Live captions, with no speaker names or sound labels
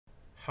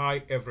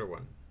Hi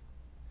everyone.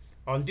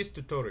 On this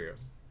tutorial,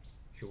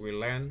 you will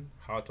learn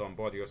how to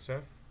onboard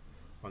yourself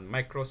on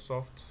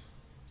Microsoft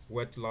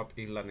Wootlab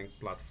e-learning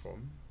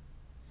platform.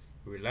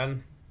 You will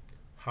learn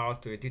how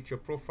to edit your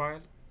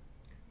profile,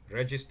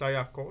 register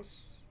your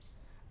course,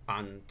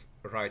 and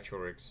write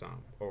your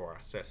exam or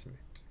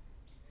assessment.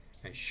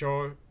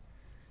 Ensure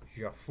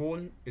your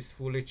phone is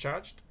fully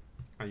charged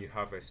and you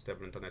have a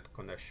stable internet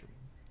connection.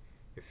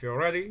 If you're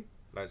ready,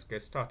 let's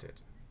get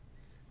started.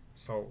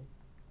 So,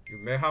 you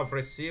may have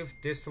received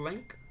this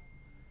link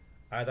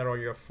either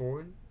on your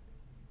phone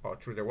or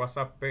through the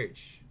WhatsApp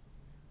page.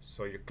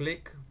 So you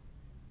click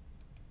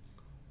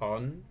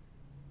on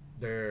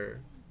the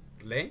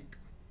link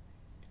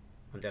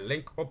and the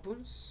link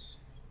opens.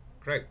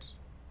 Great.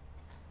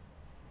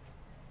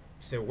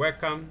 Say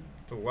welcome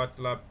to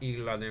Wootlab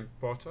e-learning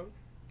portal.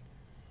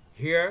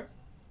 Here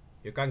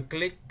you can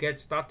click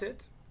get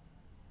started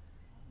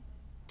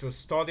to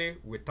study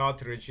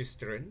without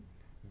registering,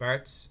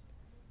 but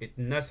it's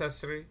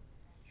necessary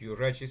you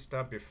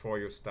register before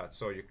you start.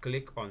 So you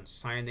click on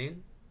sign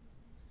in.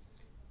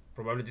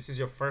 Probably this is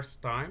your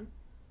first time.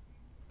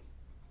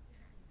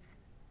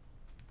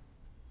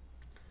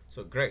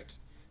 So great.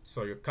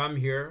 So you come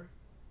here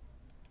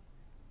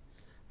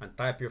and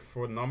type your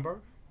phone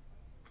number.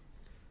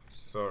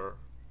 So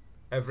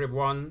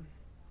everyone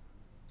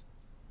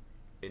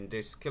in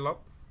this skill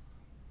up,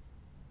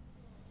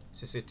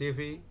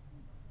 CCTV,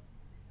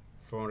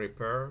 phone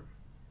repair,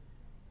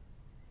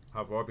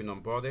 have all been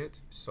onboarded.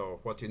 So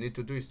what you need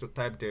to do is to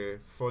type the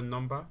phone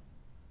number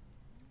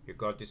you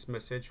got this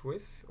message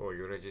with or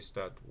you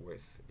registered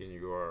with in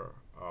your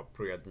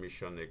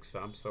pre-admission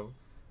exam. So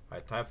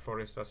I type, for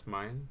instance,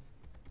 mine.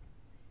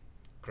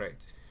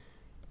 Great.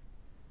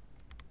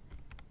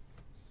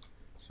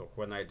 So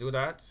when I do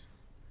that,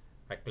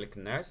 I click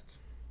next.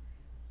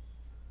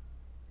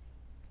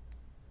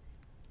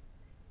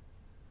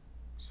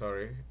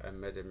 Sorry, I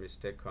made a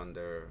mistake on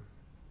the,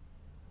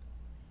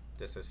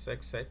 this is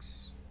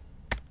 66.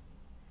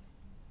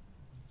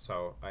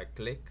 So I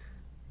click.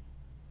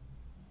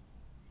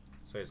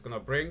 So it's gonna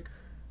bring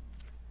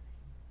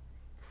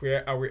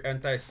where I will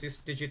enter a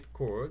 6-digit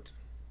code.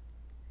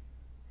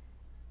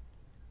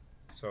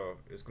 So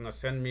it's gonna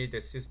send me the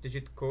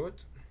 6-digit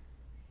code.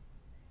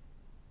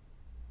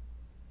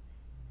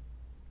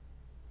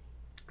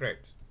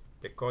 Great.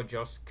 The code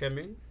just came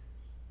in.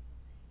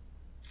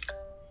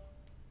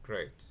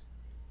 Great.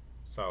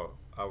 So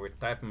I will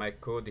type my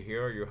code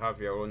here. You have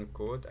your own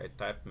code. I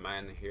type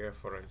mine here,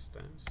 for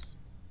instance.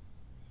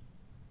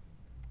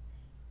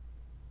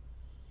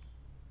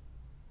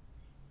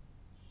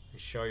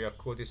 Ensure your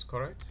code is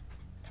correct.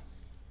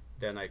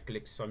 Then I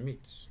click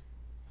submit.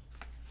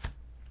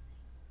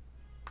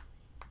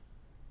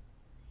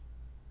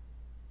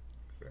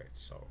 Great.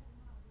 So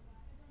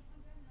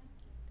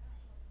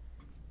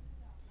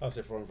that's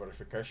a phone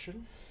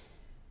verification.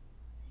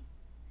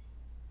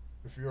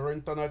 If your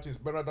internet is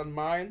better than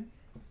mine,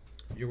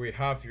 you will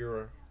have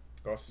your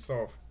course.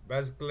 So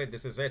basically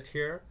this is it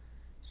here.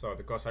 So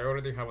because I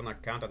already have an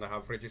account and I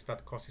have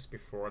registered courses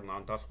before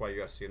now, that's why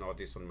you are seeing all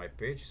this on my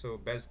page. So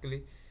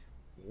basically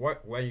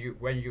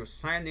when you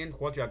sign in,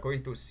 what you are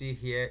going to see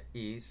here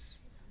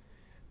is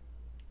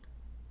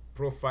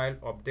profile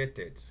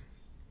updated.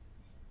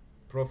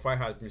 Profile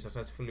has been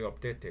successfully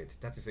updated.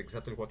 That is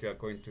exactly what you are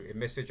going to, a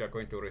message you are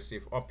going to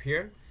receive up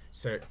here.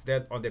 So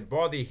then on the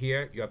body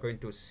here, you are going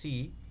to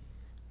see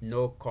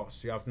no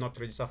course. You have not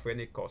registered for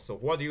any course. So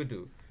what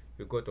do?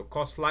 You go to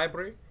course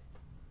library.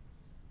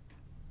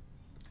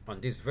 On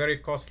this very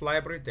course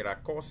library, there are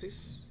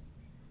courses.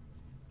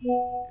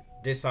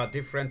 These are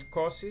different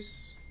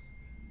courses.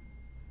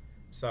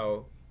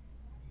 So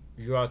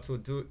you are to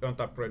do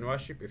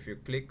entrepreneurship. If you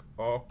click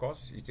all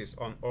courses, it is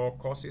on all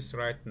courses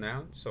right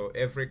now. So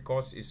every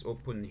course is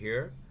open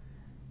here.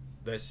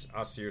 This,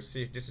 as you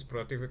see, this is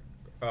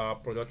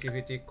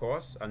productivity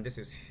course, and this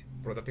is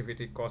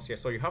productivity course here.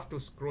 So you have to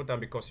scroll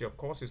down because your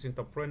course is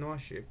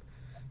entrepreneurship.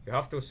 You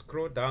have to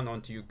scroll down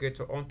until you get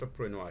to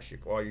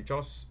entrepreneurship, or you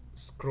just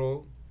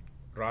scroll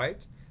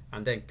right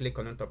and then click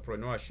on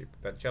entrepreneurship.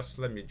 But just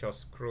let me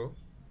just scroll.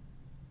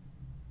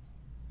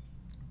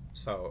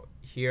 So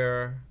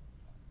here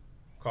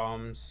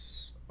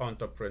comes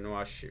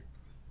entrepreneurship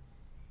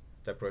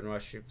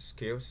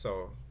skills.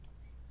 So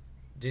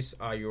this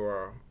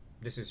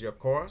is your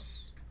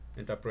course,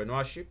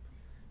 entrepreneurship.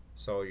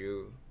 So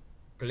you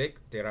click,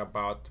 there are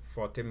about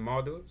 14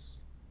 modules,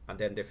 and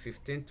then the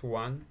 15th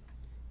one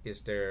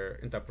is the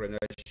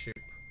entrepreneurship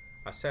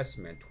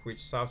assessment,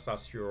 which serves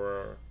as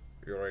your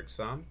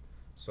exam.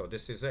 So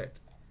this is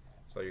it.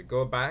 So you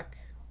go back,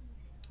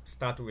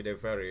 start with the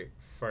very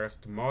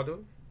first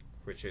module,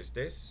 which is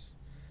this,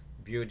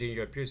 building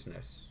your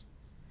business,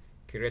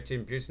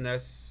 creating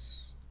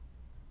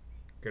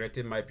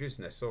my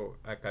business. So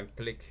I can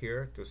click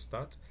here to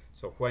start.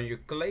 So when you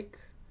click,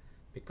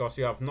 because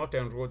you have not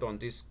enrolled on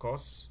this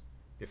course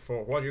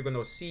before, what you're going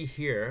to see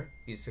here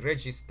is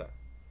register.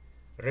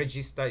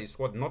 Register is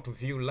what, not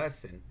view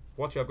lesson.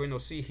 What you're going to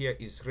see here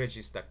is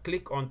register.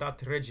 Click on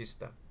that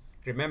register.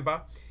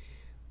 Remember,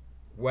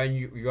 when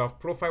your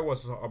profile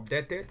was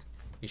updated,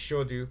 it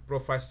showed you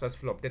profile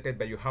successfully updated,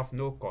 but you have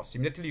no course.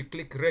 Immediately you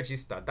click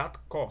register, that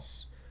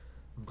course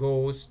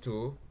goes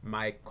to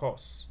my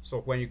course.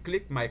 So when you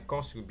click my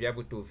course, you'll be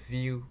able to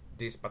view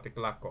this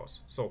particular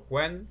course. So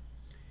when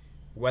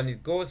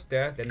it goes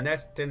there, the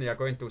next thing you're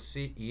going to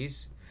see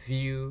is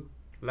view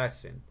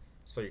lesson.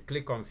 So you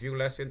click on view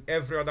lesson.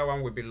 Every other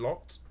one will be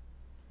locked.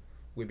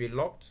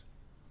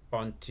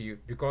 Until,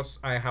 because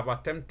I have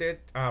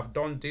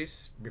done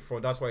this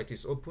before, that's why it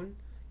is open.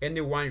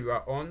 Anyone you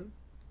are on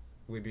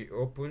will be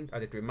open,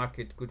 and it will mark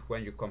it good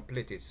when you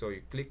complete it. So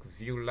you click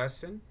view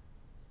lesson.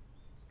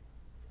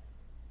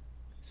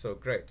 So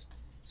great.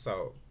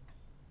 So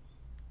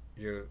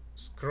you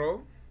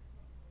scroll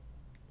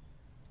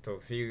to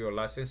view your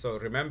lesson. So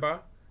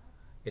remember,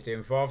 it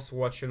involves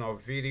watching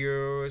of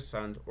videos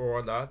and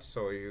all that.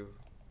 So you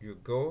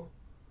go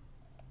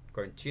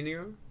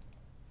continue.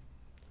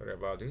 Sorry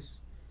about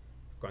this.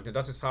 Continue.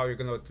 That is how you're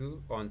gonna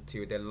do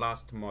until the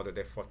last module,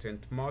 the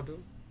 14th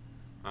module.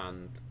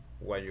 And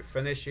when you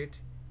finish it,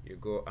 you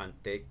go and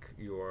take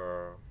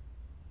your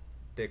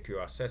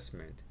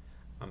assessment.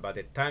 And by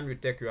the time you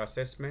take your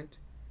assessment,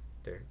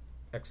 the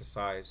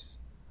exercise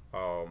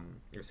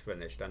is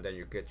finished, and then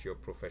you get your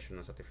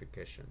professional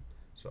certification.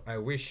 So I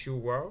wish you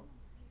well.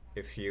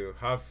 If you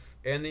have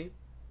any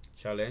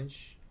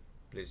challenge,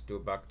 please do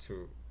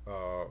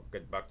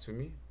get back to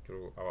me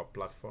through our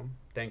platform.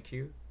 Thank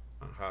you,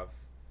 and have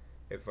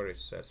a very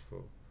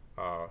successful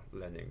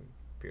learning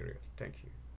period. Thank you.